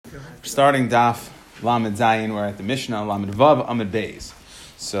Starting Daf Lamed Zayin, we're at the Mishnah Lamed Vav Amud Beis.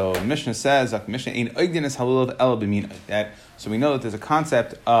 So the Mishnah says, "Mishnah ein oigdin halulav el b'minay." That so we know that there's a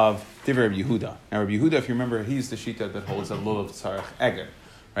concept of Divrei Rabbi Yehuda. Now Rabbi Yehuda, if you remember, he's the shita that holds a lulav tzarech eger,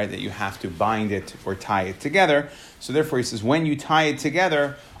 right? That you have to bind it or tie it together. So therefore, he says when you tie it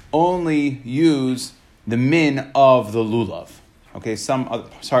together, only use the min of the lulav. Okay, some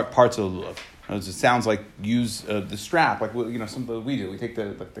other parts of the lulav. It sounds like use the strap, like something we do. We take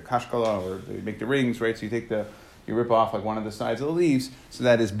the kashkala, or they make the rings, right? So you rip off like one of the sides of the leaves. So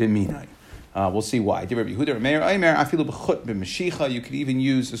that is biminai. We'll see why. You could even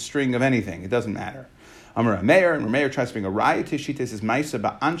use a string of anything. It doesn't matter. Amar Meir, and Meir tries to bring a raya to shitas is ma'isa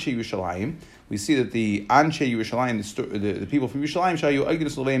ba'anshe Yerushalayim. We see that the anshe Yerushalayim, the people from Yerushalayim, shayu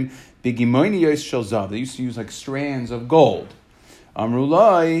agdus leveim b'gimoiniyos shel zav. They used to use like strands of gold.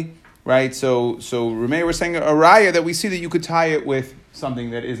 Amrulai. Right, so Ramey was saying a raya that we see that you could tie it with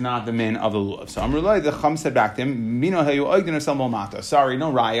something that is not the min of the lulav. So Amrullah, the Chum said back to him, sorry,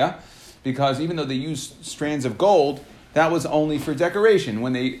 no raya, because even though they used strands of gold, that was only for decoration.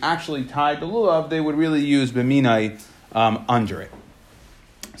 When they actually tied the lulav, they would really use b'minai under it.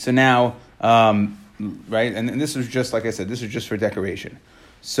 So now, right, and this was just, like I said, this is just for decoration.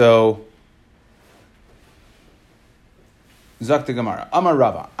 So Zakta Gemara, Amar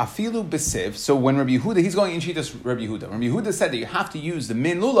Rava, Afilu Besiv. So when Rabbi Yehuda, he's going in Shitas Rabbi Yehuda. Rabbi Yehuda said that you have to use the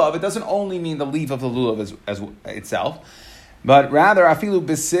min lulav. It doesn't only mean the leaf of the lulav as itself, but rather Afilu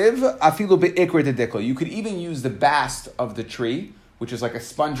Besiv, Afilu Beikra Dedikla. You could even use the bast of the tree, which is like a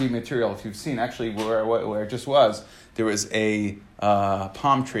spongy material. If you've seen, actually, where it just was, there was a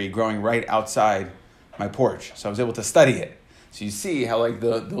palm tree growing right outside my porch. So I was able to study it. So you see how like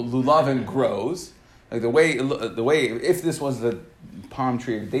the lulavin grows. Like the way, if this was the palm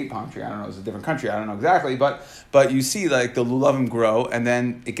tree or date palm tree, I don't know, it's a different country, I don't know exactly, but you see like the lulavim grow, and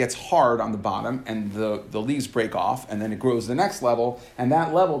then it gets hard on the bottom, and the leaves break off, and then it grows the next level, and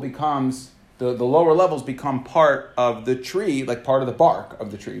that level becomes, the lower levels become part of the tree, like part of the bark of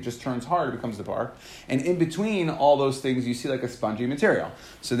the tree. It just turns hard, it becomes the bark. And in between all those things, you see like a spongy material.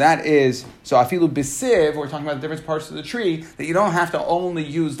 So that is, so afilu bisiv, we're talking about the different parts of the tree, that you don't have to only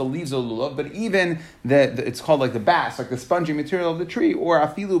use the leaves of the lulav, but even it's called like the bast, like the spongy material of the tree, or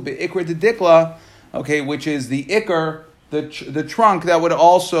afilu beikra dedikla, okay, which is the ikr, the trunk that would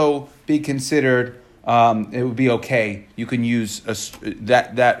also be considered. It would be okay. You can use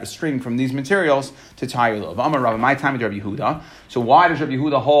that string from these materials to tie your lulav. Amar Rabbi, my time is Rabbi Yehuda. So why does Rabbi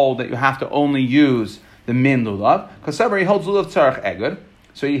Yehuda hold that you have to only use the min lulav? Because he holds lulav tzarech eged.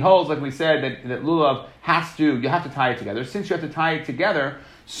 So he holds, like we said, that lulav you have to tie it together. Since you have to tie it together,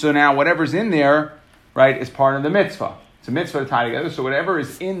 so now whatever's in there, right, is part of the mitzvah. It's a mitzvah to tie together. So whatever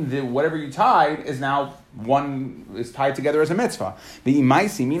is in whatever you tied is now is tied together as a mitzvah. And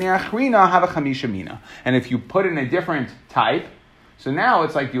if you put in a different type, so now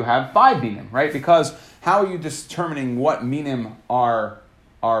it's like you have 5 minim, right? Because how are you determining what minim are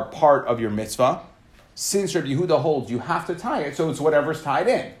part of your mitzvah? Since Rabbi Yehuda holds you have to tie it, so it's whatever's tied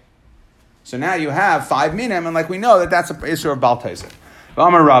in. So now you have 5 minim, and like we know that's a issur of Baal Tosef.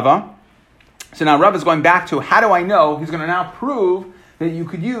 Amar Rava. So now Rava is going back to how do I know? He's going to now prove that you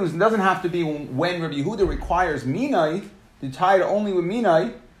could use, it doesn't have to be when Rabbi Yehuda requires minai, to tie it only with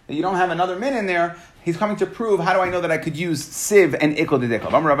minai, that you don't have another min in there. He's coming to prove, how do I know that I could use siv and ikla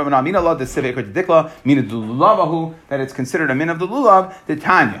dedikla? That it's considered a min of the lulav, the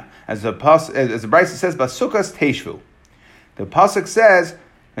Tanya. As the Brisa says, Basukas Teshvu. The Pasuk says,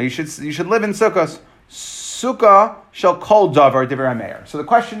 you should live in Sukkos. Sukkah shall call davar divrei Meir. So the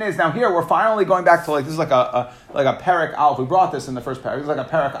question is, now here we're finally going back to this is like a parak aleph. We brought this in the first parak. It's like a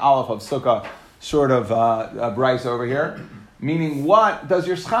parak aleph of Sukkah, sort of Bryce over here. Meaning, what does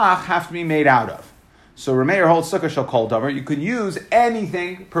your schach have to be made out of? So Rameir holds Sukkah shall call davar. You can use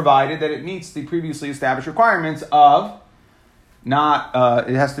anything provided that it meets the previously established requirements of not.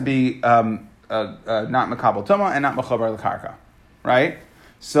 It has to be not makabel tuma and not mechaber l'karka, right?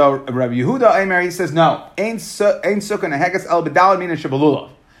 So Rabbi Yehuda Eimer, he says no. Ain't sukkah neheges el b'dalad min shebelulav.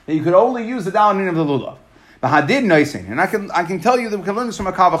 That you could only use the dalad min of the lulav. B'hadid noisin, and I can tell you that we can learn this from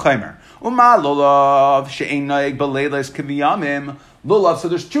a kav v'chaimer. Uma lulav she'ein noeg b'leilas kiviyamim lulav. So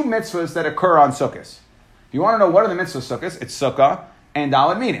there's 2 mitzvahs that occur on sukkahs. If you want to know what are the mitzvahs sukkahs, it's sukkah and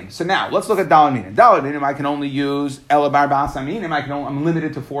dalad minim. So now let's look at dalad minim. Dalad minim I can only use elabar ba'asa minim. I'm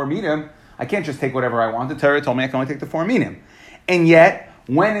limited to 4 minim. I can't just take whatever I want. The Torah told me I can only take the 4 minim, and yet.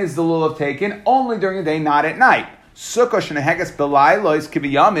 When is the lulav taken? Only during the day, not at night. Sukkah sheneheges belaylos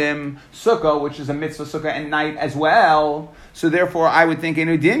kibiyamim. Sukkah, which is a mitzvah sukkah at night as well. So therefore, I would think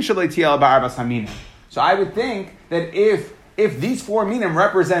So I would think that if if these 4 minim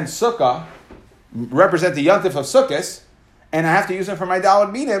represent sukkah, represent the yontif of sukkahs, and I have to use them for my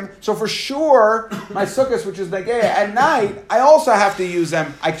dalad minim, so for sure, my sukkahs, which is negea, at night, I also have to use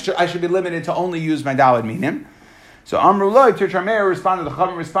them. I should be limited to only use my dalad minim. So Amrullah, Tirchameir responded, the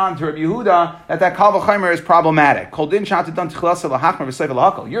Chachamim responded to Rabbi Yehuda that Kal V'Chomer is problematic.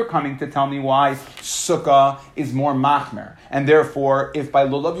 You're coming to tell me why Sukkah is more machmer. And therefore, if by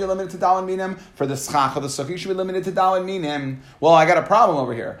Lulav you're limited to Dalad Minim, for the Schach of the Sukkah you should be limited to Dalad Minim. Well, I got a problem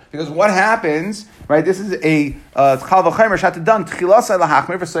over here. Because what happens, right, this is a Kal V'Chomer Shatadan Tchilasa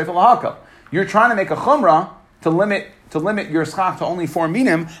L'Hachmer for Seif L'Hakal. You're trying to make a Chumrah to limit your Schach to only 4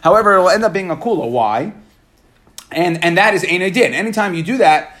 minim. However, it will end up being a Kula. Why? And that is Ein Din. Anytime you do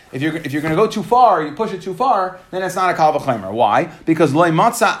that, if you're going to go too far, you push it too far, then it's not a Kal V'Chomer. Why? Because Lo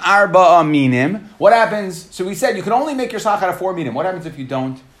Matza Arba'a Minim. What happens? So we said you can only make your Schach out of 4 minim. What happens if you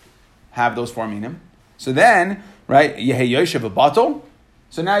don't have those 4 minim? So then, right, Yehei Yoshev a bottle.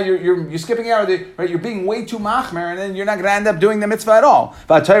 So now you're skipping out of the, right, you're being way too machmer, and then you're not going to end up doing the mitzvah at all.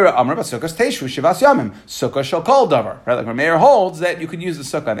 Sukkah shall call davar. Right, like Rameir holds that you could use the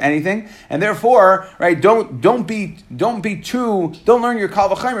sukkah of anything, and therefore, right, don't learn your kal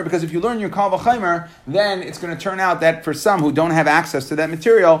v'chomer, because if you learn your kal v'chomer, then it's going to turn out that for some who don't have access to that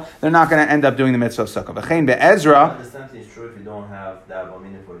material, they're not going to end up doing the mitzvah of sukkah. V'chein be'ezra. The same thing is true if you don't have the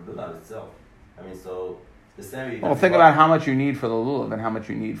abomination for the lulav itself. I mean, so. Well, think about how much you need for the lulav and how much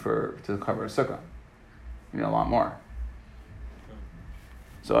you need to cover a sukkah. You need a lot more.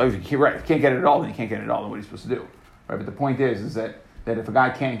 So if you can't get it at all, then you can't get it at all. Then what are you supposed to do? Right? But the point is that if a guy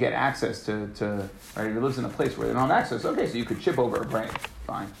can't get access to right, if he lives in a place where they don't have access, okay, so you could chip over a brain.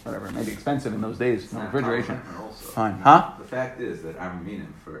 Fine, whatever. It may be expensive in those days. No refrigeration. Fine, huh? The fact is that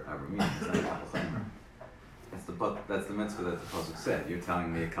Araminim for Araminim is not a Kal V'Chomer. That's the mitzvah that the pasuk said. You're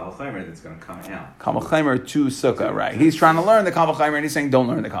telling me a Kal V'Chomer that's going to come out. Kal V'Chomer to sukkah, right? He's trying to learn the Kal V'Chomer, and he's saying, "Don't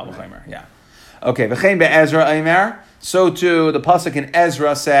learn the Kal V'Chomer." Yeah. Okay. V'chein be'Ezra Eimer. So too, the pasuk in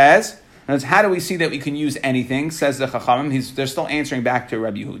Ezra says, and it's, how do we see that we can use anything? Says the Chachamim. They're still answering back to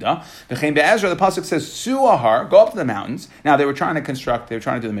Rabbi Yehuda. V'chein be'Ezra. The pasuk says, "Suahar, go up to the mountains." Now they were trying to do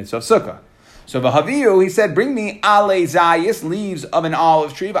the mitzvah of sukkah. So v'haviyu, he said, "Bring me ale zayis, leaves of an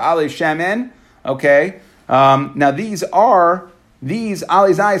olive tree, v'ale shemen." Okay. Now these Ali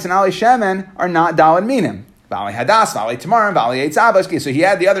Zayis and Ali Shemen are not Dalad Minim. Vali Hadas, Vali Tamarim, Vali Eitzabas. Okay, so he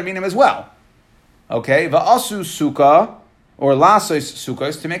had the other Minim as well. Okay, Va'asu Sukkah, or Lasos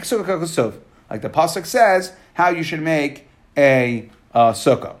Sukkahs, to make Sukkah Kosov. Like the Pasuk says, how you should make a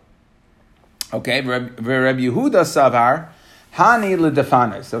Sukkah. Okay, Rabbi Yehuda Savar, Hani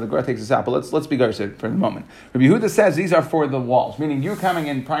L'Defanes. So the Gemara takes this out, but let's be good for the moment. Rabbi Yehuda says these are for the walls, meaning you're coming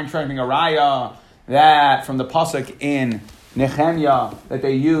and trying to bring a raya that from the pasuk in Nehemiah that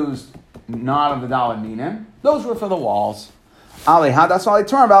they used not of the Dalad Minim, those were for the walls. Right,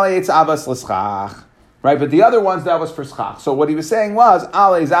 but the other ones that was for schach. So what he was saying was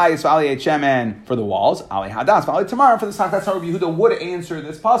Ale Zayis Ale Shemen for the walls, Ale Hadas Ale Tamar for the schach. That's how Rabbi Yehuda would answer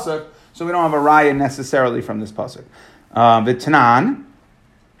this pasuk. So we don't have a raya necessarily from this pasuk. V'tanan,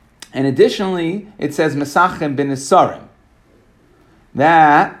 and additionally it says Mesachem bin Nisarim,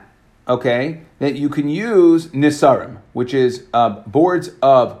 that you can use nisarim, which is boards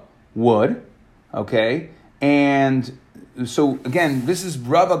of wood, and so again, this is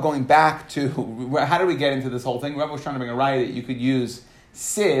Rava going back to, how did we get into this whole thing? Rava was trying to bring a raya that you could use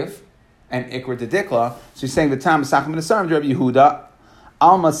sieve and ikra dedikla, so he's saying the time Mesachem bin Nisarim to Rabbi Yehuda,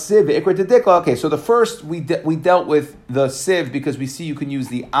 alma sieve ikra dedikla. Okay, so the first we dealt with the sieve because we see you can use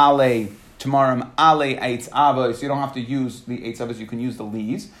the ale Tamarim ale eitz ava, so you don't have to use the eitz avas, you can use the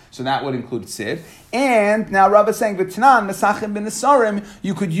leaves. So that would include sieve. And now Rabbi is saying, V'tanan, Mesachem bin Nisarim,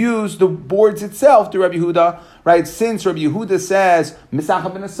 you could use the boards itself to Rabbi Yehuda, right? Since Rabbi Yehuda says,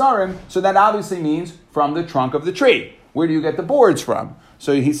 Mesachem bin Nisarim, so that obviously means from the trunk of the tree. Where do you get the boards from?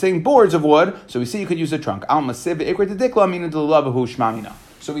 So he's saying boards of wood, so we see you could use the trunk. Alma sieve ikra dedikla, meaning the lavahu shmamina.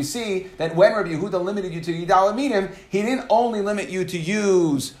 So we see that when Rabbi Yehuda limited you to Yidal Minim, he didn't only limit you to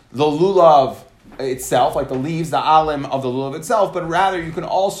use the lulav itself, like the leaves, the alim of the lulav itself, but rather you can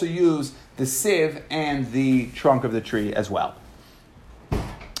also use the sieve and the trunk of the tree as well.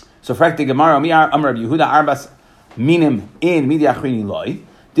 So Frekti Gemara, Rabbi Yehuda Arbas Minim in Midi Achrini Loi.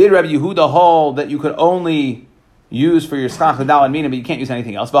 Did Rabbi Yehuda hold that you could only use for your schach the Dalad Minim, but you can't use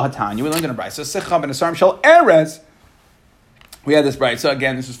anything else? V'hatan, you were learning a brayso. So Secham ben Asarim Shel Erez. We had this brayso. So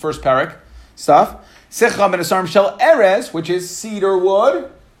again, this is first parak stuff. Secham ben Asarim Shel Erez, which is cedar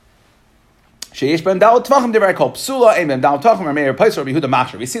wood. Sheish ben Dalad Tvachim Divrei Kol Psula Ein ben Dalad Tvachim or Meir Pais Rabbi Yehuda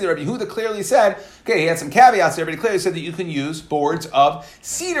Machshir. We see that Rabbi Yehuda clearly said, okay, he had some caveats there, but he clearly said that you can use boards of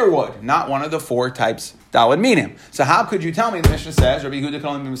cedar wood, not one of the 4 types Daled Minim. So how could you tell me the Mishnah says Rabbi Yehuda can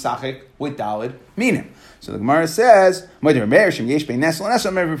only be Mesachik with Daled Minim? So the Gemara says,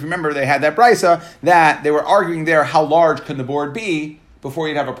 remember they had that brisa that they were arguing there how large can the board be before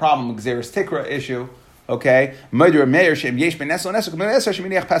you'd have a problem with Xeris Tikra issue. Okay, okay,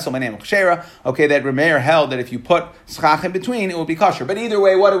 that Rameir held that if you put schach in between, it will be kosher. But either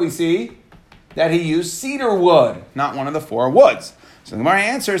way, what do we see? That he used cedar wood, not one of the 4 woods. So the Gemara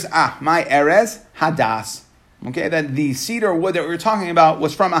answers, my erez hadas. Okay, that the cedar wood that we were talking about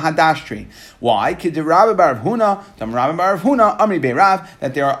was from a hadash tree. Why? That there are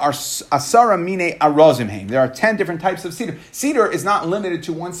asara mine arozimheim. There are 10 different types of cedar. Cedar is not limited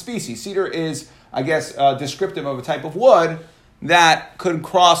to one species. Cedar is, I guess, descriptive of a type of wood that could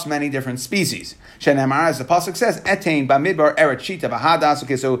cross many different species. Shenemar, as the pasuk says, etain bamidbar eret shita v'hadas.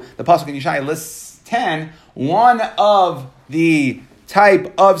 Okay, so the pasuk in Yeshaya lists 10. One of the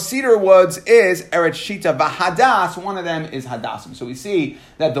type of cedar woods is eret shita v'hadas. One of them is hadassim. So we see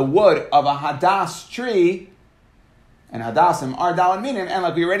that the wood of a hadas tree and hadassim are daled minim, and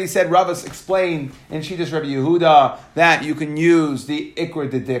like we already said, Ravas explained in Shitas Rabbi Yehuda that you can use the ikra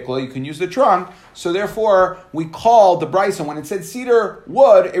dedikla, you can use the trunk. So therefore, we called the brisa when it said cedar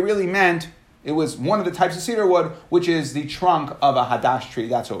wood, it really meant it was one of the types of cedar wood, which is the trunk of a hadash tree.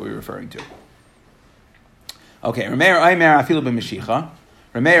 That's what we were referring to. Okay, Rameir Aimer afilu b'mishicha.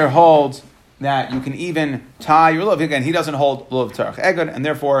 Rameir holds that you can even tie your lulav. Again, he doesn't hold lulav tarach egad, and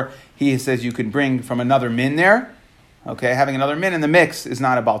therefore he says you can bring from another min there. Okay, having another min in the mix is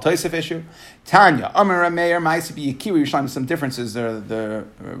not a Baal Tosef issue. Tanya, Amar Rameir, Ma'aseh B'Yakira Yerushalayim. Some differences the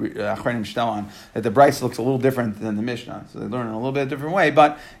Achronim shtel on that the Bryce looks a little different than the Mishnah, so they learn in a little bit different way.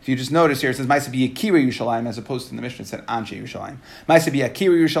 But if you just notice here, it says Ma'aseh B'Yakira Yerushalayim as opposed to in the Mishnah it said Anshe Yerushalayim. Ma'aseh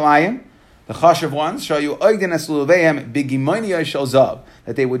B'Yakira Yerushalayim. The chashav ones show you oigdenes lulaveim b'gimonia shel zav,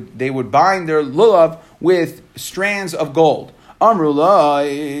 that they would bind their lulav with strands of gold.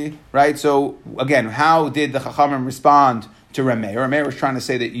 Amrulai, right? So again, how did the Chachamim respond to Rameir? Rameir was trying to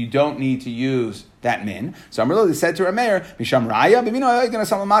say that you don't need to use that min. So Amrulai said to Rameir, Misham Raya, b'mino oigdenes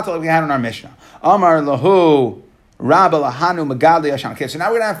salamata, like we had in our Mishnah. Amar lahu Rabba lahanu magadli yashan. Okay, so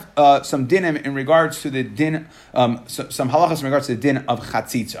now we're going to have some dinim in regards to the din, some halachas in regards to the din of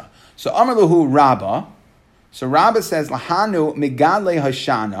chatzitza. So Amar lahu Rabba. So Rabba says lahanu megadle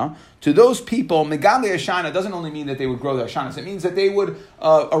hashana. To those people, megadle hashana doesn't only mean that they would grow the hashanas. It means that they would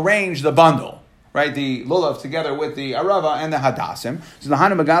arrange the bundle, right? The lulav together with the arava and the hadassim. So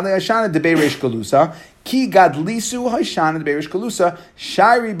lahanu megadle hashana debei reish galusa ki gadlisu hashana debei reish galusa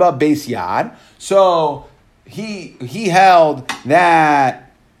shairi ba beis yad. So he held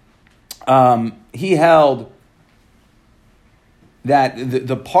that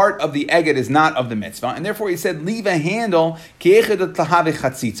the part of the eged is not of the mitzvah, and therefore he said, leave a handle,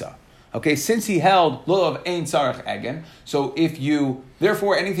 okay, since he held lulav ein tzarech egen, so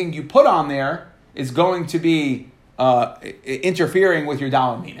therefore anything you put on there is going to be interfering with your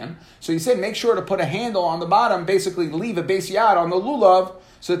daled minim. So he said, make sure to put a handle on the bottom, basically leave a beis yad on the lulav,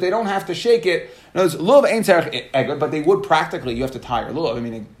 so that they don't have to shake it. No, lulav ain't tzarech eged, but they would practically, you have to tie your lulav. I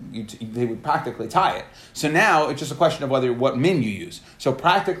mean, they would practically tie it. So now it's just a question of what min you use. So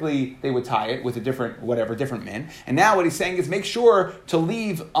practically they would tie it with a different min. And now what he's saying is make sure to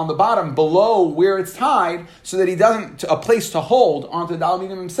leave on the bottom below where it's tied, so that he doesn't, a place to hold onto the daled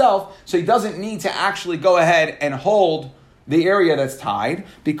minim himself, so he doesn't need to actually go ahead and hold the area that's tied,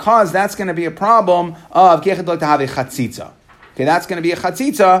 because that's going to be a problem of chatzitza. Okay, that's going to be a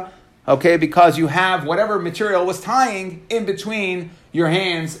chatzitza, okay, because you have whatever material was tying in between your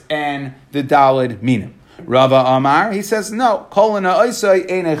hands and the daled minim. Rava Amar, he says, no, kolana oisai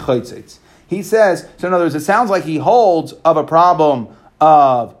eine chaytzitz. He says, so in other words, it sounds like he holds of a problem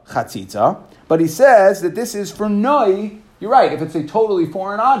of chatzitza, but he says that this is for noi. You're right, if it's a totally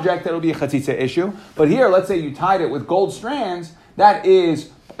foreign object, that'll be a chatzitza issue. But here, let's say you tied it with gold strands, that is,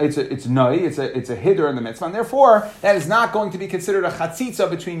 it's noi, it's a hiddur in the mitzvah, and therefore that is not going to be considered a chatzitza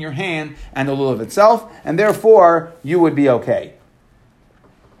between your hand and the lulav itself, and therefore you would be okay.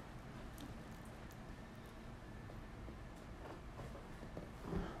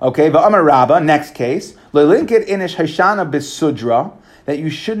 Okay, v'amar Rabba, next case, le'linkit inish hashana bisudra, that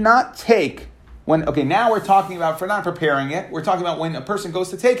you should not take when. Okay, now we're talking about for not preparing it. We're talking about when a person goes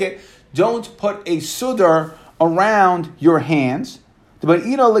to take it. Don't put a sudar around your hands. Now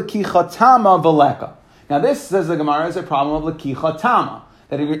this, says the Gemara, is a problem of lekicha tama,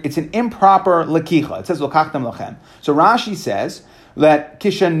 that it's an improper lekicha. It says lokachtam lachem. So Rashi says that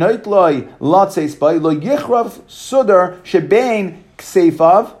kishennoitloi latzeis by lo yichrav sudar shebein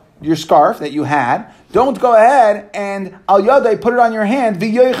kseifav, your scarf that you had. Don't go ahead and al yadai put it on your hand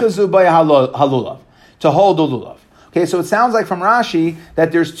v'yoichazu by halulav, to hold the lulav. Okay, so it sounds like from Rashi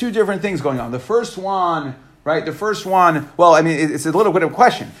that there's two different things going on. The first one, well, I mean, it's a little bit of a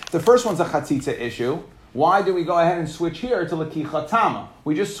question. The first one's a chatzitza issue. Why do we go ahead and switch here to lakicha tama?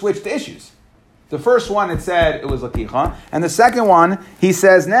 We just switched the issues. The first one, it said it was lakicha, and the second one, he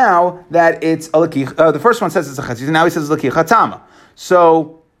says now that it's a lakicha. The first one says it's a chatzitza, now he says it's lakicha tama.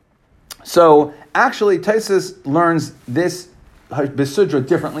 So actually, Taisus learns this Besudra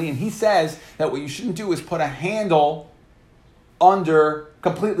differently, and he says that what you shouldn't do is put a handle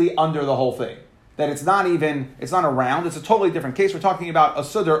completely under the whole thing. That it's not around, it's a totally different case. We're talking about a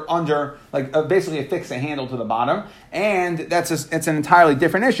sudr under, basically affix a handle to the bottom, and it's an entirely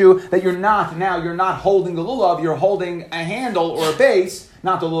different issue, that you're not holding the lulav, you're holding a handle or a base,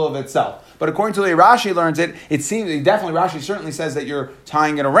 not the lulav itself. But according to the way Rashi learns it, Rashi certainly says that you're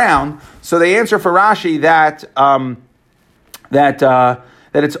tying it around. So they answer for Rashi that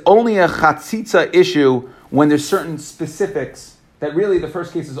it's only a chatzitza issue when there's certain specifics, that really the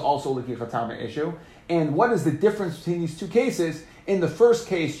first case is also a lakicha tama issue. And what is the difference between these two cases? In the first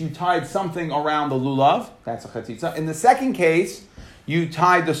case, you tied something around the lulav, that's a chatzitza. In the second case, you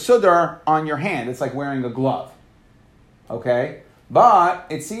tied the sudar on your hand. It's like wearing a glove. Okay? But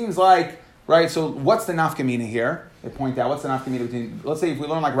it seems like, right, so what's the nafkamina here? They point out, what's the nafkamina between, let's say if we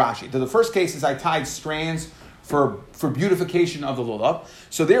learn like Rashi. The first case is I tied strands for beautification of the lulav.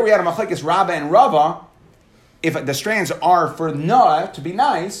 So there we had a machlekes Rabba and Rava. If the strands are for noah, to be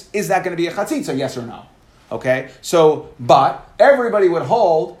nice, is that going to be a chatzitza, yes or no? Okay, but everybody would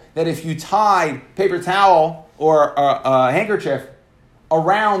hold that if you tied paper towel or a handkerchief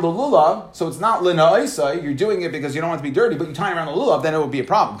around the lulav, so it's not lina'isa, you're doing it because you don't want it to be dirty, but you tie around the lulav, then it would be a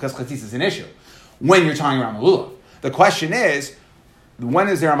problem, because chatzitza is an issue when you're tying around the lulav. The question is, when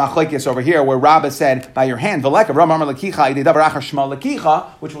is there a machlekes over here where Rabbah said by your hand, which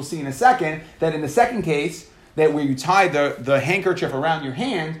we'll see in a second, that in the second case, that where you tie the handkerchief around your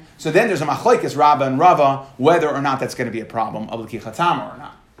hand, so then there's a machlekes Rabbah and Rava whether or not that's going to be a problem of lakicha tama or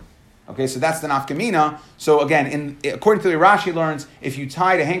not. Okay, so that's the nafkamina. So again, according to the Rashi learns, if you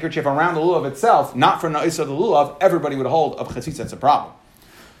tied a handkerchief around the lulav itself, not for na'isa of the lulav, everybody would hold of chatzitza. That's a problem.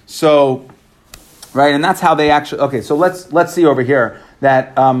 So, right, and that's how they actually. Okay, so let's see over here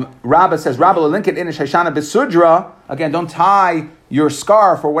that Rabbah says Rabbah lelinket inish hashana besudra. Again, don't tie your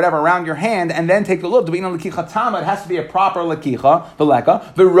scarf or whatever around your hand and then take the lulav to be in a lakicha tama. It has to be a proper lakicha,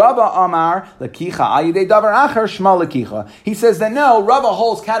 veleka. V'Rabba amar lakicha ayidei davar acher shma lakicha. He says that no, Rava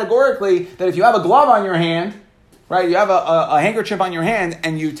holds categorically that if you have a glove on your hand, right, you have a handkerchief on your hand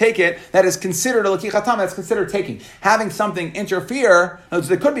and you take it, that is considered a lakicha tama. That's considered taking. Having something interfere,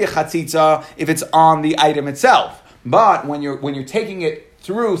 there could be a chatzitza if it's on the item itself. But when you're taking it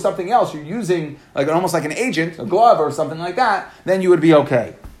through something else, you're using almost like an agent, a glove or something like that, then you would be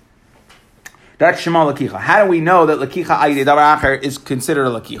okay. That's shema lakicha. How do we know that lakicha ayidei davar acher is considered a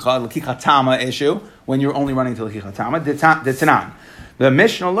lakicha tama issue when you're only running to lakicha tama? D'tanan. The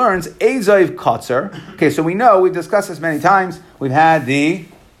Mishnah learns ezoiv kotzer. Okay, so we know, we've discussed this many times. We've had the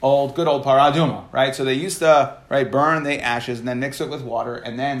good old paraduma, right? So they used to burn the ashes and then mix it with water,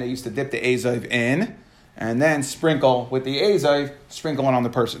 and then they used to dip the ezoiv in, and then sprinkle with the aziv, sprinkle it on the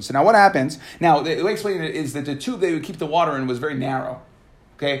person. So now what happens? Now, the way I explain it is that the tube they would keep the water in was very narrow.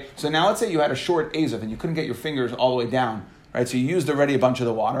 Okay? So now let's say you had a short aziv and you couldn't get your fingers all the way down. Right? So you used already a bunch of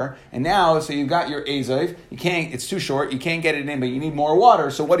the water. And now, so you've got your aziv, it's too short, you can't get it in, but you need more water.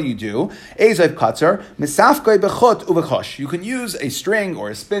 So what do? Aziv katzer, misafkoi bechot uvechosh. You can use a string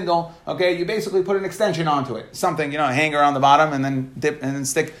or a spindle. Okay? You basically put an extension onto it. Something, a hanger on the bottom and then dip and then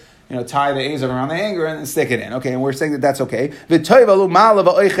stick, tie the azav around the hanger and then stick it in. Okay, and we're saying that that's okay. So,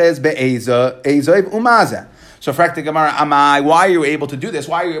 frak the Gemara, Amai, why are you able to do this?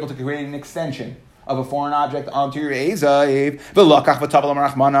 Why are you able to create an extension of a foreign object onto your azav?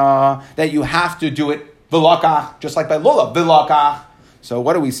 That you have to do it v'lakach, just like by lulav, v'lakach. So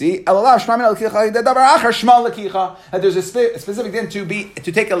what do we see? That there's a specific thing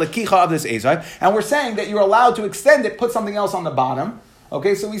to take a lakicha of this azav, and we're saying that you're allowed to extend it, put something else on the bottom.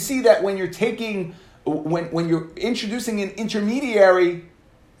 Okay, so we see that when you're when you're introducing an intermediary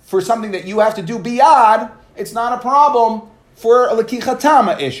for something that you have to do biyad, it's not a problem for a lakicha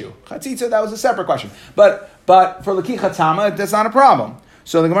tama issue. Chatzitza, that was a separate question. But for lakicha tama, that's not a problem.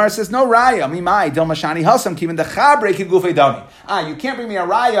 So the Gemara says, no raya, mimai, del mashani hasam, kivin dechabre kigufei dami. You can't bring me a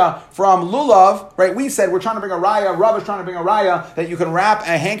raya from lulav, right? We said we're trying to bring a raya, Rav is trying to bring a raya, that you can wrap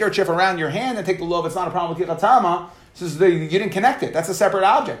a handkerchief around your hand and take the lulav, it's not a problem with lakicha tama. You didn't connect it. That's a separate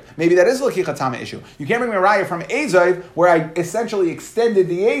object. Maybe that is a L'kicha Tama issue. You can't bring me a raya from Ezoiv where I essentially extended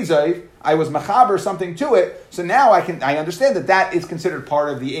the Ezoiv. I was machaber something to it. So now I understand that is considered part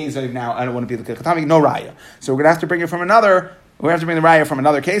of the Ezoiv now. I don't want to be L'kicha Tama. No raya. So we're going to have to bring it from another. We have to bring the raya from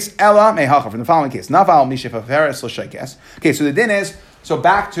another case. Ella mehacha from the following case. Naval mishif aferes l'shaykes. Okay, so the din is, so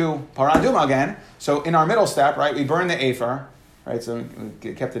back to paraduma again. So in our middle step, right, we burn the afer. Right, so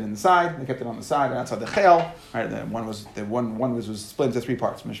we kept it in the side. They kept it on the side, outside the chel. Right, one was split into three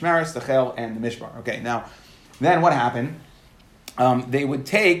parts: mishmeres, the chel, and the mishbar. Okay, now, then what happened? They would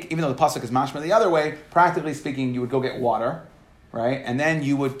take, even though the pasuk is mashma the other way. Practically speaking, you would go get water, right, and then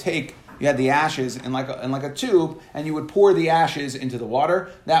you would take. You had the ashes in like a tube, and you would pour the ashes into the water.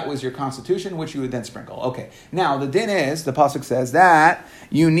 That was your constitution, which you would then sprinkle. Okay. Now the din is, the pasuk says that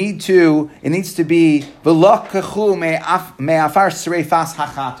it needs to be v'lakachu me'afar sreifas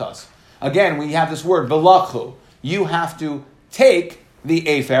hachatos. Again, we have this word v'lachu. You have to take the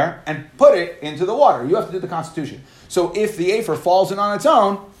afer and put it into the water. You have to do the constitution. So if the afer falls in on its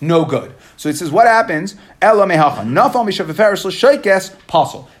own, no good. So it says, what happens? Ella mehacha nafal mishaveferes l'shaykes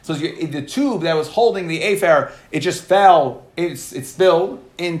pasul. So the tube that was holding the afer, it just fell. It spilled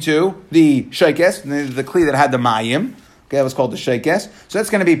into the shaykes, the kli that had the mayim. Okay, that was called the shaykes. So that's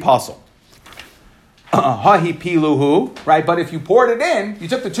going to be pasul. Hahi piluhu, right? But if you poured it in, you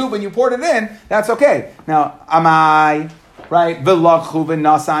took the tube and you poured it in, that's okay. Now, amai. Right, v'lakhu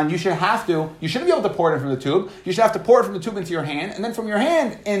v'nasan. You shouldn't be able to pour it in from the tube. You should have to pour it from the tube into your hand, and then from your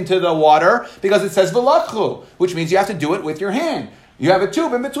hand into the water, because it says v'lakhu, which means you have to do it with your hand. You have a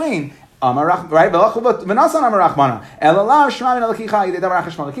tube in between. Right, v'nasan amarachmana.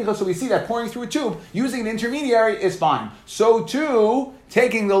 So we see that pouring through a tube, using an intermediary is fine. So too,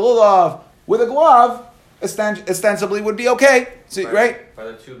 taking the lulav with a glove, ostensibly would be okay. So, right? By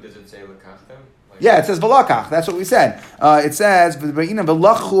the tube, does it say l'kachtem? Yeah, it says v'lakach. That's what we said. It says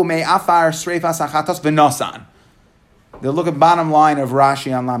v'lachu me'afar sreifas achatos v'nosan. The look at bottom line of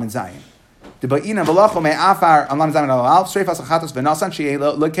Rashi on Lamed Zayin. The ba'ina v'lachu me'afar on Lamed Zayin al sreifas achatos v'nosan she'eh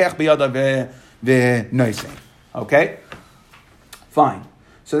lekech b'yada v'noisen. Okay, fine.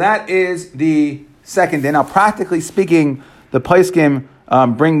 So that is the second day. Now, practically speaking, the Poskim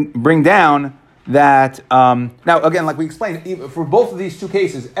bring down that. Now, again, like we explained, for both of these two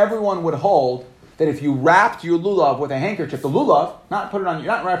cases, everyone would hold that if you wrapped your lulav with a handkerchief, the lulav, not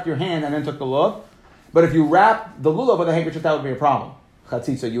wrapped your hand and then took the lulav, but if you wrap the lulav with a handkerchief, that would be a problem.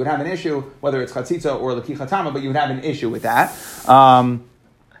 Chatzitza, you would have an issue, whether it's chatzitza or l'kicha tama, but you would have an issue with that. I know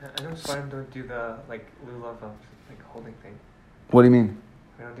Spartan don't do the lulav holding thing. What do you mean?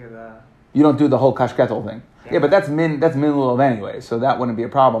 We don't do the. You don't do the whole kashketel thing. Yeah, but that's min lulav anyway, so that wouldn't be a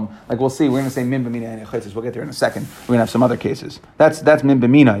problem. Like we'll see, we're going to say min b'mina and echetzis. We'll get there in a second. We're going to have some other cases. That's min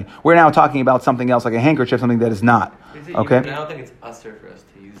b'mina. We're now talking about something else, like a handkerchief, something that is not. Okay. I don't think it's usher for us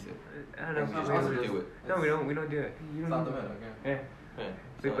to use it. I don't know. We don't do it. No, we don't do it. It's not the middle. Yeah.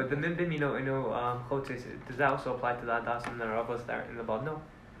 So, but the min b'mina, chotzis, does that also apply to the adas and the aravos that are in the blood? No.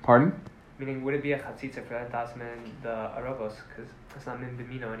 Pardon? Meaning, would it be a chatzitza for the adas and the aravos? Because it's not min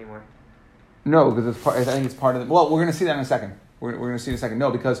b'mina anymore. No, because I think it's part of the. Well, we're going to see that in a second. We're going to see in a second. No,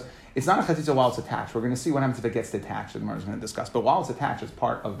 because it's not a chatzitza while it's attached. We're going to see what happens if it gets detached. The Gemara is going to discuss. But while it's attached, it's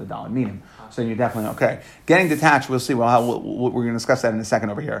part of the daled minim. So you're definitely okay. Getting detached, we'll see. Well, we're going to discuss that in a second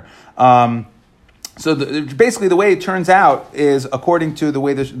over here. So basically, the way it turns out is according to the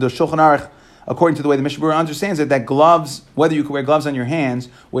way the Shulchan Aruch, according to the way the Mishnah Berurah understands it, that gloves, whether you could wear gloves on your hands,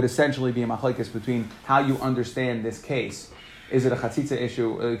 would essentially be a machlokes between how you understand this case. Is it a chatzitza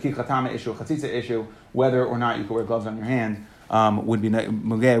issue, a kichatama issue, a chatzitza issue, whether or not you can wear gloves on your hand, would be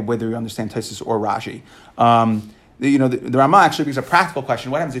whether you understand Tosfos or Rashi. The Rama actually brings a practical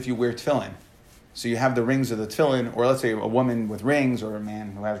question. What happens if you wear tefillin? So you have the rings of the tefillin, or let's say a woman with rings, or a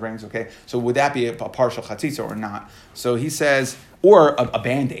man who has rings, okay? So would that be a partial chatzitza or not? So he says, or a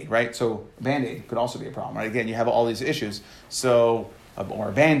Band-Aid, right? So a Band-Aid could also be a problem, right? Again, you have all these issues. So, or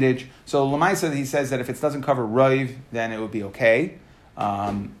a bandage. So Lamaisa, he says that if it doesn't cover Rav, then it would be okay.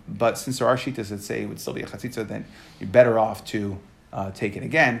 But since there are shittas that say it would still be a chatzitza, then you're better off to take it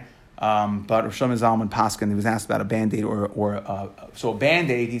again. But Rosh Shlomo Zalman Paskin, he was asked about a Band-Aid so a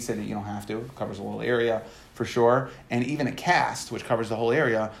Band-Aid, he said that you don't have to. It covers a little area for sure. And even a cast, which covers the whole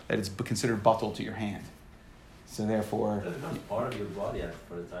area, that it's considered buttal to your hand. So therefore, it's part of your body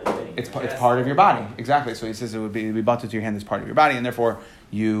for the time being. It's part of your body, exactly. So he says it would be buttal to your hand as part of your body, and therefore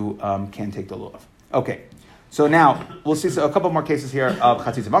you can take the lulav. Okay, so now we'll see a couple more cases here of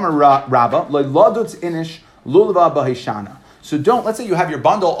chatzitza. Amar Rabba lo'ladutz inish lulava b'hishana. So let's say you have your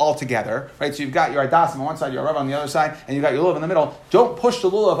bundle all together, right? So you've got your adasim on one side, your rav on the other side, and you've got your lulav in the middle. Don't push the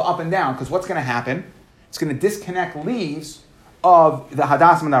lulav up and down, because what's going to happen? It's going to disconnect leaves of the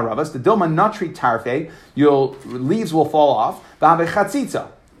hadasim and aravas. The dilma natri tarfe, leaves will fall off. V'habe chatzitza.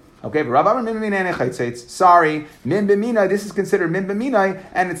 Okay, but Rav Amar min b'minai chaytzitz. Sorry, min b'minai. This is considered min b'minai,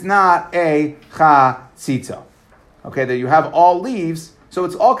 and it's not a chatzitza. Okay, that you have all leaves, so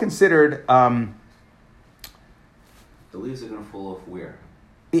it's all considered The leaves are going to fall off where?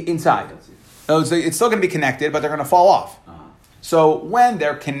 Inside. Oh, so it's still going to be connected, but they're going to fall off. So when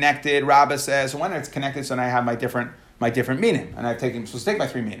they're connected, Rabbah says, when it's connected, so then I have my different meaning, and I've taken so take my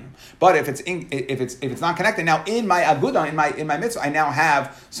three meaning. But if it's not connected, now in my aguda, in my mitzvah, I now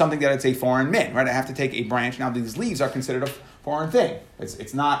have something that it's a foreign min, right? I have to take a branch. Now these leaves are considered a foreign thing.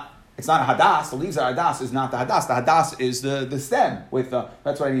 It's not a hadas. The leaves are hadas is not the hadas. The hadas is the stem with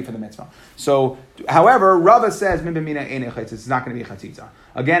that's what I need for the mitzvah. So, however, Rava says min b'mina ein echetz. It's not going to be a chatzitza.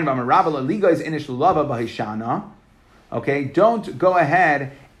 Again, Rava liga is inish lulava b'hishana. Okay, don't go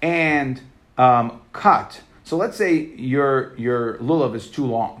ahead and cut. So let's say your lulav is too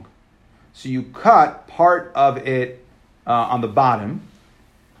long. So you cut part of it on the bottom.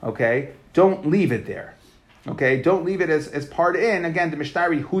 Okay, don't leave it there. Okay, don't leave it as part in. Again, the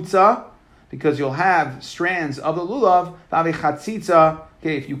mishtari hutza, because you'll have strands of the lulav. Vavi chatzitza.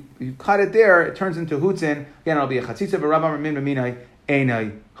 Okay, if you cut it there, it turns into hutzin. Again, it'll be a chatzitza. But Rabba min b'minai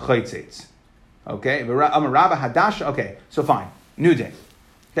einai chaytzitz. Okay, Rabba hadash. Okay, so fine. New day.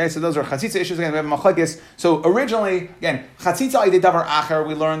 Okay, so those are chatzitza issues. Again, we have machlekes. So originally, again, chatzitza idei davar acher.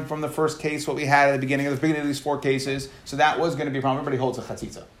 We learned from the first case what we had at the beginning of these 4 cases. So that was going to be a problem. Everybody holds a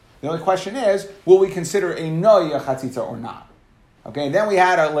chatzitza. The only question is, will we consider a noya chatzitza or not? Okay, and then we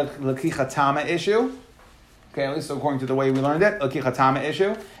had a lekichatama issue. Okay, at least according to the way we learned it, lekichatama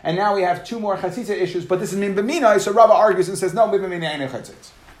issue. And now we have 2 more chatzitza issues, but this is min b'minai, so Rava argues and says, no, min b'minai ain't chatzitza.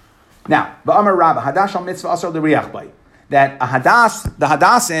 Now, ba'amar Rava, hadash al mitzvah asar l'riach bay. That the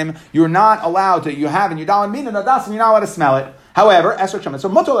hadasim, you're not allowed to, you have in your dalam min, and the hadasim, you're not allowed to smell it. However, esrog shamet. So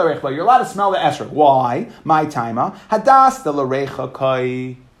mutal l'reich bay, you're allowed to smell the esrog. Why? My timer. Hadas the l'reicha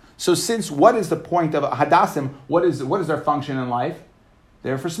kai. So since what is the point of hadasim? What is their function in life?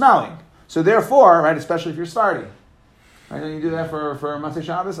 They're for smelling. So therefore, right, especially if you're Sephardi, right? Don't you do that for Matzah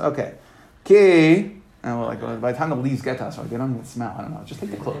Shabbos? Okay. Ki, and well, like by the time the leaves get to us, like, they don't even smell. I don't know. Just take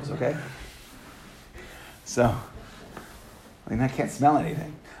the clothes, okay? So, I mean, I can't smell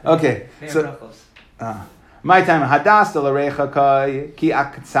anything. Okay. So, my time hadas the l'reicha kai ki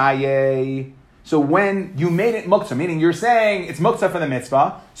aktsaye. So when you made it muktzah, meaning you're saying it's muktzah for the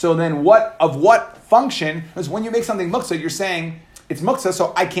mitzvah, so then what function is when you make something muktzah, you're saying it's muktzah,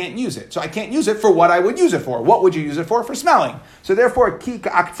 so I can't use it. So I can't use it for what I would use it for. What would you use it for? For smelling. So therefore, ki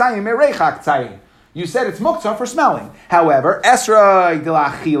ka'aktzayim mereicha aktzayim. You said it's muktzah for smelling. However, esrog de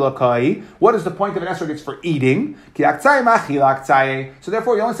la'achila kai. What is the point of an esrog? It's for eating. Ki aktzayim achila aktzayim. So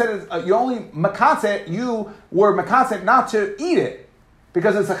therefore, you only said you only makatzet. You were makatzet not to eat it,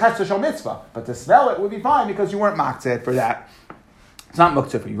 because it's a chetzah shel mitzvah. But to smell it would be fine because you weren't maktzeh for that. It's not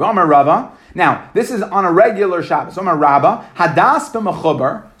muktzah for you. Amar Rava. Now, this is on a regular Shabbos. Amar Rava. Hadas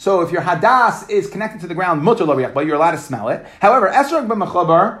b'mechubar. So if your hadas is connected to the ground, mutar lo riach bay, you're allowed to smell it. However, esrog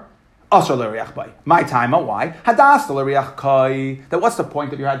b'mechubar, asur lo riach bay. My time, why? Hadas lo riach kai. That what's the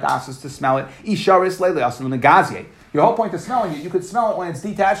point of your hadas is to smell it? Isharis leili asur negazye. Your whole point of smelling it, you could smell it when it's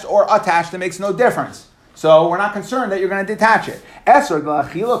detached or attached. It makes no difference. So we're not concerned that you're going to detach it. Esrog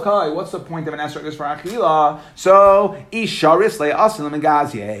la'achila kai. What's the point of an esrog is for achila? So isharis le'asim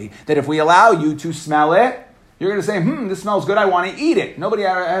l'megazye. That if we allow you to smell it, you're going to say, this smells good. I want to eat it. Nobody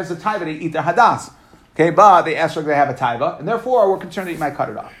has a taiva to eat their hadas. Okay, but the esrog they have a taiva, and therefore we're concerned that you might cut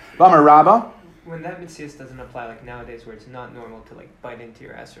it off. Bamar Rabba. When that mitzvah doesn't apply like nowadays, where it's not normal to like bite into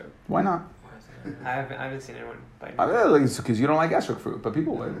your esrog. Why not? I haven't seen anyone bite. It's because you don't like esrog fruit, but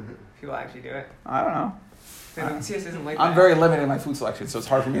people would. People actually do it. I don't know. Isn't like I'm very limited in my food selection, so it's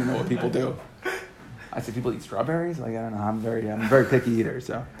hard for me to know what people do. I say people eat strawberries. Like I don't know. I'm a very picky eater.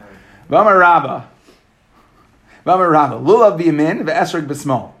 So, V'amar Rabba, lulav b'yamin ve'esrog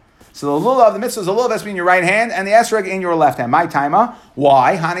b'smol. So the lulav, the mitzvah is the lulav has to be in your right hand and the esrog in your left hand. My timer.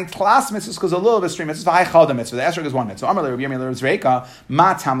 Why? Hani klas mitzvahs because the lulav is 3 mitzvahs. V'haychal mitzvah. The esrog is 1 mitzvah. Amar Rabbi Yirmiyah Zreika.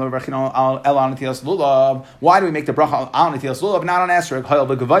 Ma tam l'berachin el netilas lulav. Why do we make the bracha al netilas lulav not on esrog? Hayal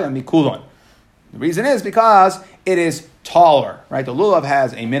v'gavaya mikulon. The reason is because it is taller, right? The lulav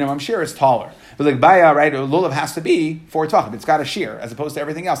has a minimum shear; it's taller. But like baya, right? The lulav has to be 4 tachim. It's got a shear as opposed to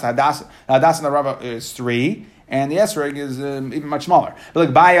everything else. The hadas and the rava is 3, and the esrog is even much smaller. But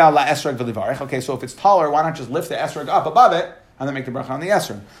like baya la esrog v'livarich. Okay, so if it's taller, why not just lift the esrog up above it and then make the bracha on the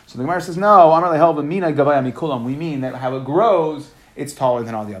esrog? So the Gemara says, no. Amar lehel v'mina gavaya mikulam. We mean that how it grows, it's taller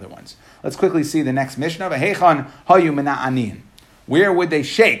than all the other ones. Let's quickly see the next Mishnah. V'heichan hayu mina anin. where would they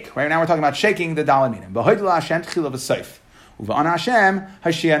shake? Right now we're talking about shaking the dalaminim. B'hoidul Hashem tchila v'seif. Uva'an Hashem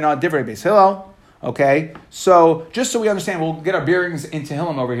hashiana divrei beis Hillel. Okay, so just so we understand, we'll get our bearings in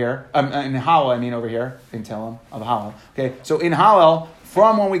Tehillim over here, in Hallel, over here, in Tehillim, of Hallel. Okay, so in Hallel,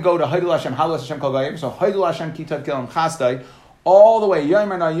 from when we go to Haidul Hashem, Hallel Hashem Kol Gayim, so Haidul Hashem Kitav Kilam Chasdai, all the way,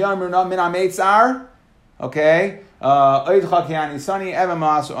 Yomerna Min HaMeitzar, okay, Oidcha Kiani Sani, Eva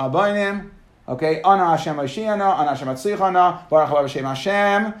Ma'asu Aboinim, okay, Ana Hashem Hashiana, Ana Hashem Atzlichana, Baruch Haba Hashem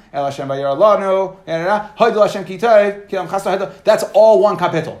Hashem, El Hashem Vayir Alanu, Haidul Hashem Kitav Kilam Chasdai, that's all one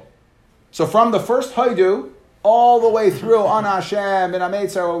kapitel. So from the first Haidu all the way through Ana Hashem, Min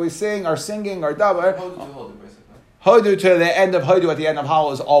HaMeitzar, what we sing, or singing, or davar, Haidu to the end of Haidu at the end of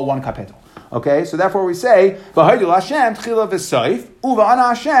Hallel is all one kapitel. Okay, so therefore we say, V'Haidu Hashem Tchila V'Seif, Uva Ana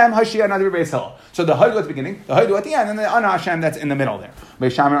Hashem Hashia Nadir Beis Hillel. So the Haidu at the beginning, the Haidu at the end, and the Ana Hashem that's in the middle there.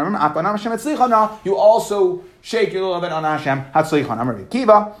 You also shake your little bit Ana Hashem Hatzlichana. Rabbi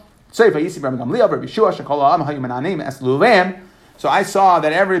Kiva, Seifa Yisi Rabbi Gamliel, Rabbi Shua, Shekola Am Hayim Ananim Es Luleim. So I saw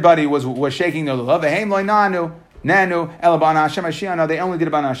that everybody was shaking their lulav. Nanu, Elabana Hashem Hashiana. They only did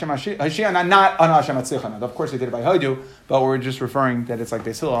it by Hashem Hashiana, not on Hashem Atzlichana. Of course, they did it by Haidu, but we're just referring that it's like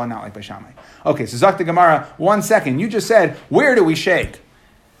Beis Hillel and not like by Shammai. Okay, so Zakta Gemara, 1 second. You just said, where do we shake?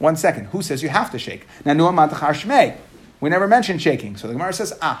 1 second. Who says you have to shake? Nanu Amatachar Shmei. We never mentioned shaking. So the Gemara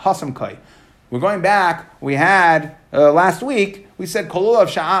says, Hasam Kai. We're going back. We had last week. We said kolulav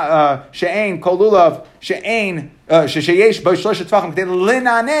she'ain kolulav she'ain she'yesh by shlosh tvachim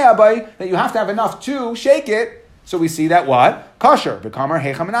linanei bay, that you have to have enough to shake it. So we see that what kosher b'kamer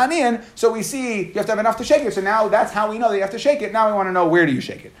heicham and anian. So we see you have to have enough to shake it. So now that's how we know that you have to shake it. Now we want to know, where do you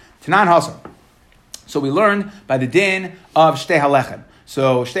shake it? Tanan hasam. So we learned by the din of shtei halechem.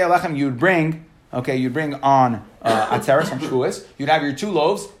 So shtei halechem you'd bring on atzeres on Shavuos. You'd have your 2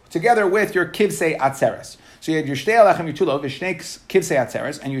 loaves together with your kivsei atzeres. So you had your shtei alechem, your 2 loaves, your shnei kivsei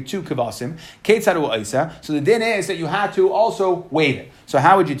atzeres, and your 2 kivasim. Keitzaru oisa. So the din is that you had to also wave it. So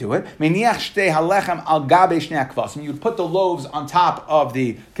how would you do it? Meniach shtei halechem al gabe shnei kivasim. You'd put the loaves on top of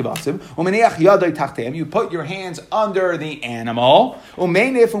the kivasim. Umeniach yadai tachteim. You put your hands under the animal.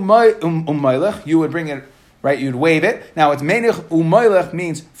 Umenif umaylech. You would bring it. Right, you'd wave it. Now it's menich umaylech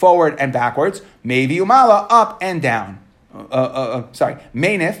means forward and backwards. Mevi umala, up and down.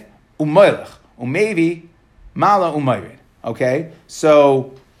 Menif umaylech. Umevi mala umayrid. Okay,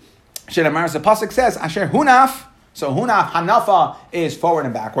 so Shedamar, the pasuk says Asher hunaf. So hunaf hanafa is forward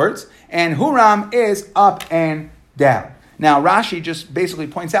and backwards, and huram is up and down. Now Rashi just basically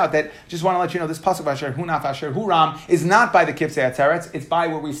points out that, just want to let you know, this pasuk Asher hunaf Asher huram is not by the kivsei atzeretz. It's by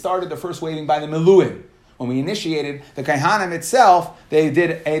where we started the first waving by the meluim. When we initiated the Kaihanim itself, they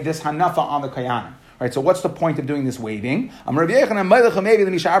did this hanafa on the Kaihanim. Right, so what's the point of doing this waving? So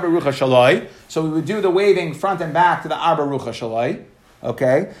we would do the waving front and back to the Arba Rucha Shalai.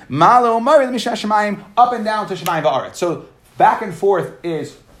 Okay? Up and down to Shemayim Va'aretz. So back and forth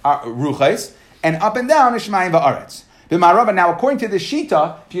is Ruchais, and up and down is Shemayim Va'aretz. Now, according to the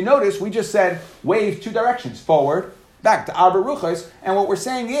Shita, if you notice, we just said wave 2 directions, forward, back to Arba Ruchos, and what we're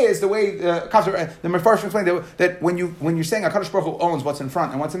saying is the way the Mefarshim explained that when you're saying HaKadosh Baruch Hu owns what's in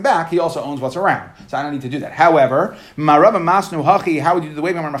front and what's in back, he also owns what's around. So I don't need to do that. However, Marava Masnu Hachi, how would you do the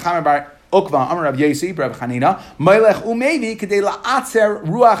way? Ukva Amar Rav Yesi, Rav Chanina, Melech Umevi Kedei La'atzer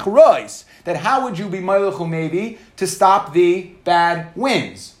Ruach Rois. That how would you be Melech Umevi to stop the bad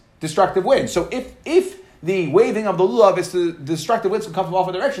winds, destructive winds? So if the waving of the lulav is the destructive winds can come from all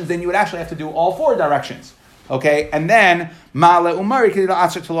 4 directions, then you would actually have to do all 4 directions. Okay, and then Ma'ale Umari Kedei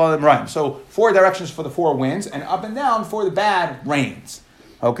La'atzer Tulalim Raim. So 4 directions for the 4 winds, and up and down for the bad rains.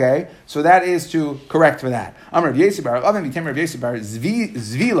 Okay, so that is to correct for that. Amar Rav Yesi bar Avim Vitem Rav Yesi bar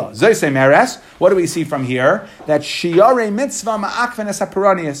Zvila Zoyse Meres. What do we see from here? That Shiare Mitzvah Ma'akven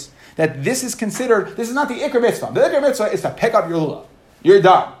Esaperanius. That this is considered. This is not the Iker Mitzvah. The Iker Mitzvah is to pick up your lulav. You're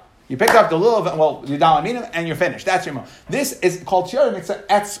done. You picked up the lulav. Well, you're done aminim, and you're finished. That's your mitzvah. This is called Shiare Mitzvah.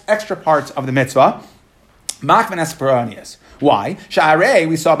 Extra parts of the mitzvah. Ma'akven Esaperanius. Why? Sha'arei,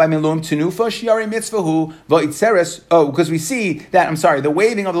 we saw by Milum Tenufa Shiari Mitzvahu V'itzeres. Oh, because we see that, the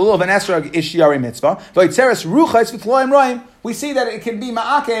waving of the lulav and esrog is Shiari Mitzvah. V'itzeres Ruchais V'tloim Roim. We see that it can be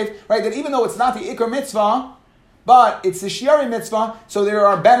Ma'akev, right? That even though it's not the Iker Mitzvah, but it's the Shiari Mitzvah, so there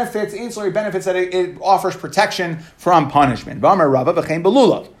are benefits, ancillary benefits, that it offers protection from punishment. V'amar Rava V'chein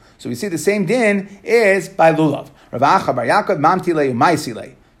B'lulav. So we see the same din is by lulav. Rav Acha Bar Yaakov Mamtilei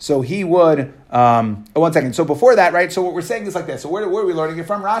U'maisilei. So he would, 1 second. So before that, right, so what we're saying is like this. So where are we learning it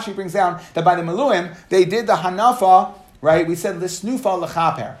from? Rashi brings down that by the Meluim, they did the Hanafa, right? We said, L'snufa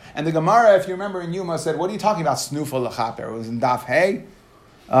l'chaper. And the Gemara, if you remember in Yuma, said, what are you talking about, snufa l'chaper? It was in Daf Hey.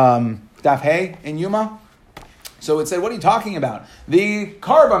 Daf Hey in Yuma. So it said, what are you talking about? The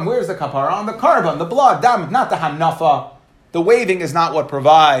carbon, where's the kapara? On the carbon, the blood, dam, not the hanafa. The waving is not what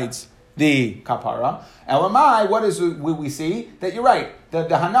provides the kapara. Elamai, what we see? That you're right. The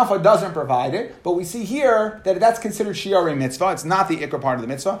hanafa doesn't provide it, but we see here that that's considered shi'arei mitzvah. It's not the ikra part of the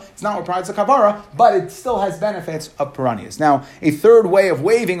mitzvah. It's not what provides the kapara, but it still has benefits of peranias. Now, a third way of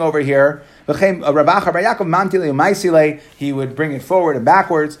waving over here, he would bring it forward and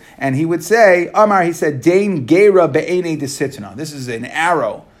backwards, and he would say, Amar, he said, Dain gera be'enei de sitna. This is an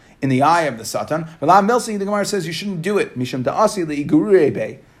arrow in the eye of the satan. V'lam milsi, the Gemara says you shouldn't do it. Misham da'asi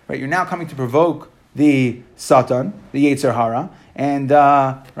le'igururebe. Right, you're now coming to provoke the satan, the Yetzer Hara, and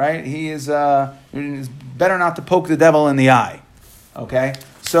right, he is it's better not to poke the devil in the eye. Okay,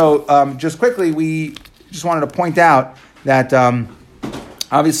 so just quickly, we just wanted to point out that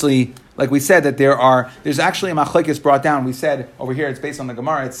obviously, like we said, that there's actually a machlekes brought down. We said over here it's based on the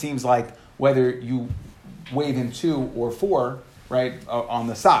Gemara. It seems like whether you wave in 2 or 4, right, on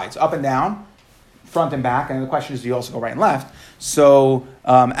the sides, up and down, front and back, and the question is, do you also go right and left? So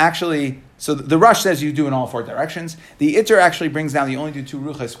so the Rush says you do in all 4 directions. The Itter actually brings down you only do 2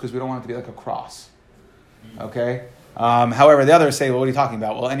 ruchas because we don't want it to be like a cross. Okay. However, the others say, well, what are you talking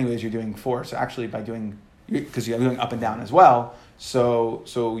about? Well, anyways, you're doing 4. So actually, because you're doing up and down as well. So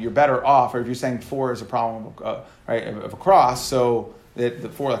you're better off. Or if you're saying 4 is a problem, right, of a cross. So the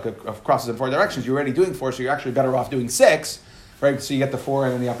 4 like a cross is in 4 directions. You're already doing 4, so you're actually better off doing 6. Right, so you get the 4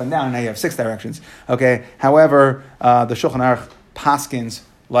 and then the up and down, and now you have 6 directions. Okay. However, the Shulchan Aruch paskins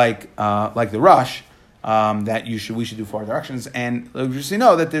like the Rush that we should do 4 directions, and just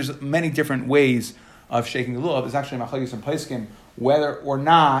know that there's many different ways of shaking the lulav. There's actually machlokes and poskim whether or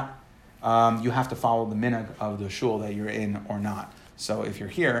not you have to follow the minhag of the shul that you're in or not. So if you're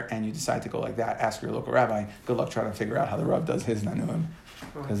here and you decide to go like that, ask your local rabbi. Good luck trying to figure out how the Rav does his nanuim,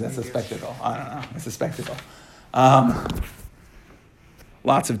 because that's a spectacle. I don't know. It's a spectacle.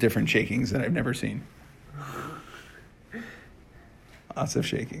 Lots of different shakings that I've never seen. Lots of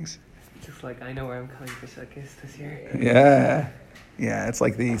shakings. Just like I know where I'm coming for Sukkot this year. Yeah, it's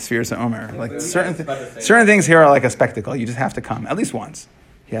like the Spheres of Omer. Like certain things here are like a spectacle. You just have to come at least once.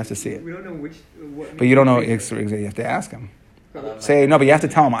 You have to see it. We don't know but you don't know exactly. You have to ask him. Say no, but you have to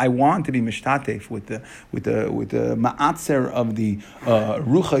tell him. I want to be mishtatef with the ma'atzer of the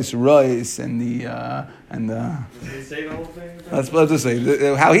ruchas rois and the. Did he say the whole thing? Let's just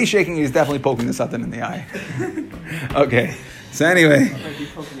say how he's shaking. He's definitely poking the satan in the eye. Okay, so anyway. I'd be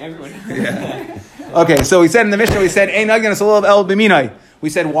poking everyone. Yeah. Okay, so we said in the Mishnah, we said ein agnes lulav el b'minai. We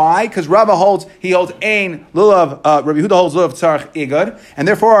said why? Because Rava holds ein lulav. Rabbi Yehuda holds lulav tzarich igud, and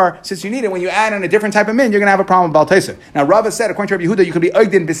therefore, since you need it, when you add in a different type of min, you're going to have a problem with bal tesef. Now Rava said, according to Rabbi Yehuda, you could be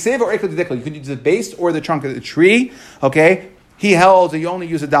ogdin b'siv or ikud dikla. You could use the base or the trunk of the tree. Okay, he held that you only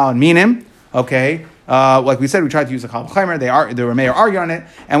use a dal and minim. Okay, like we said, we tried to use a kal v'chaimer. The Rameh argue on it,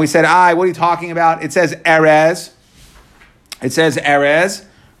 and we said, what are you talking about? It says erez. It says erez,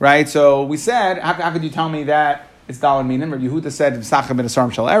 right? So we said, how could you tell me that? It's Dalad Minim. Rabbi Yehuda said, "V'sachem ben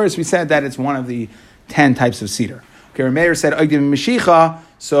asarim shel eretz." We said that it's one of the 10 types of cedar. Okay, Rameir said, "Ogdim mishicha,"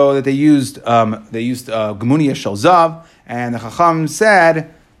 so that they used gemunia shel zav, and the Chacham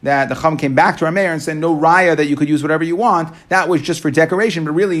said that the Chacham came back to Rameir and said, "No raya that you could use whatever you want. That was just for decoration,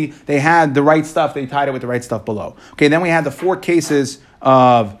 but really they had the right stuff. They tied it with the right stuff below." Okay, then we had the 4 cases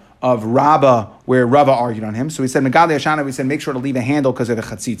of Rabbah where Rava argued on him. So we said Megadli Ashana. We said make sure to leave a handle because of the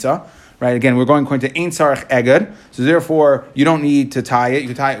chatzitza. Right, again, we're going to Ein Tzarech Eged, so therefore you don't need to tie it. You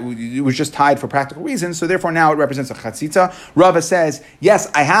can tie it. It was just tied for practical reasons, so therefore now it represents a chatzitza. Rava says,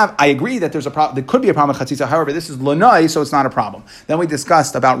 yes, I agree that there could be a problem with chatzitza. However, this is lanai, so it's not a problem. Then we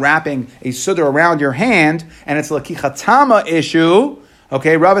discussed about wrapping a sudar around your hand, and it's a lakichatama issue.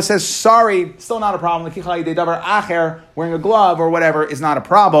 Okay, Rava says, sorry, still not a problem. Lakicha yidei davar acher, wearing a glove or whatever is not a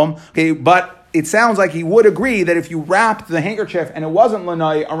problem. Okay, but it sounds like he would agree that if you wrapped the handkerchief and it wasn't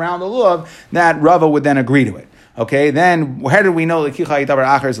lanai around the lulav, that Rava would then agree to it. Okay, then how did we know lekicha yitabar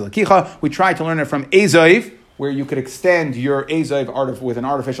acher is lekicha? We tried to learn it from Ezoiv, where you could extend your Ezoiv with an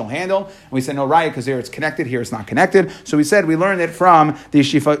artificial handle. And we said no raya because there it's connected, here it's not connected. So we said we learned it from the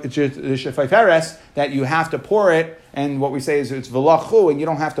Shefaiferes that you have to pour it. And what we say is it's v'lachu, and you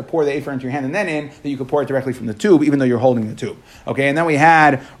don't have to pour the afer into your hand and then in, that you could pour it directly from the tube, even though you're holding the tube. Okay, and then we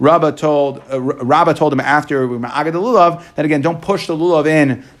had Rabba told him after Agad lulav that again, don't push the lulav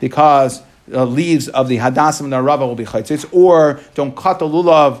in because leaves of the hadassim and the Rabba will be chaytzitz, or don't cut the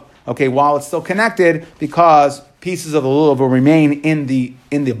lulav, okay, while it's still connected because pieces of the lulav will remain in the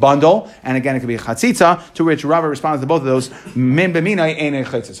bundle, and again it could be a chatzitza, to which Rava responds to both of those, min b'minai ein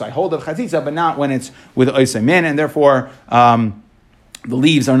chatzitza. So I hold the chatzitza, but not when it's with oisei min, and therefore the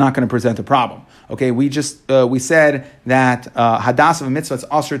leaves are not going to present a problem. Okay, we said that hadass of a mitzvah it's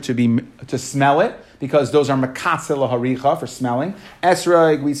usher to smell it because those are mekatze laharicha for smelling.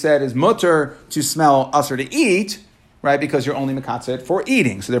 Esrog we said is mutter to smell, usher to eat. Right, because you're only mekatze for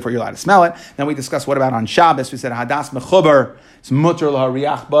eating, so therefore you're allowed to smell it. Then we discussed what about on Shabbos. We said hadas mechuber, it's mutter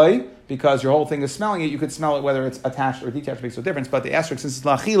lahariach bay, because your whole thing is smelling it. You could smell it whether it's attached or detached, makes no difference. But the esrog, since it's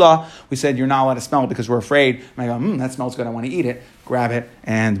lachila, we said you're not allowed to smell it because we're afraid. And I go, that smells good. I want to eat it. Grab it,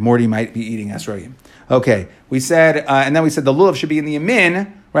 and Morty might be eating esrogim. Okay, we said, and then we said the lulav should be in the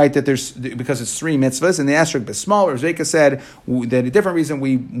yamin. Right, that there's because it's 3 mitzvahs, and the esrog is small. Rebbeika said that a different reason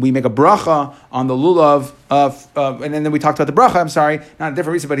we make a bracha on the lulav and then we talked about the bracha. I'm sorry, not a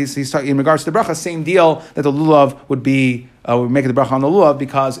different reason, but he's talking in regards to the bracha. Same deal that the lulav would be we make the bracha on the lulav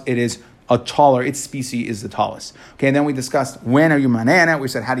because it is a taller. Its species is the tallest. Okay, and then we discussed when are you manana. We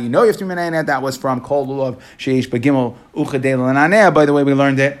said how do you know you have to manana? That was from kol lulav sheish begimel uchadei lananeh. By the way, we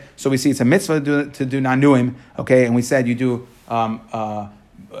learned it. So we see it's a mitzvah to do nanuim. Okay, and we said you do.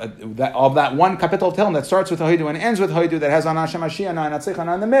 That one kapitel Tehillim that starts with Haidu and ends with Haidu that has Ana Hashem Mashiach and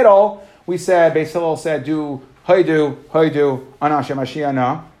Atzichana in the middle, we said, Beis Hillel said, do Haidu, Ana Hashem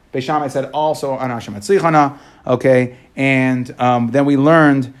Mashiach. Beis Shammai said also Ana Hashem Atzichana. Okay, and then we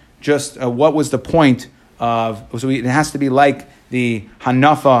learned just what was the point of, it has to be like the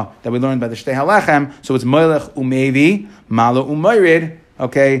Hanafa that we learned by the Shtei HaLechem, so it's Melech Umevi, Malo Umayrid,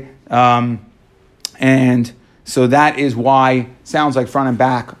 okay, and so that is why sounds like front and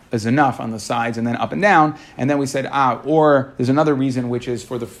back is enough on the sides and then up and down. And then we said, or there's another reason which is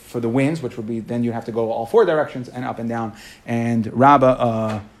for the winds, which would be then you have to go all 4 directions and up and down. And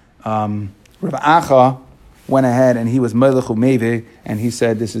Rabba Acha went ahead and he was Melech Umevi and he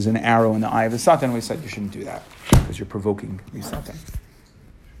said this is an arrow in the eye of the Satan. And we said you shouldn't do that because you're provoking the Satan.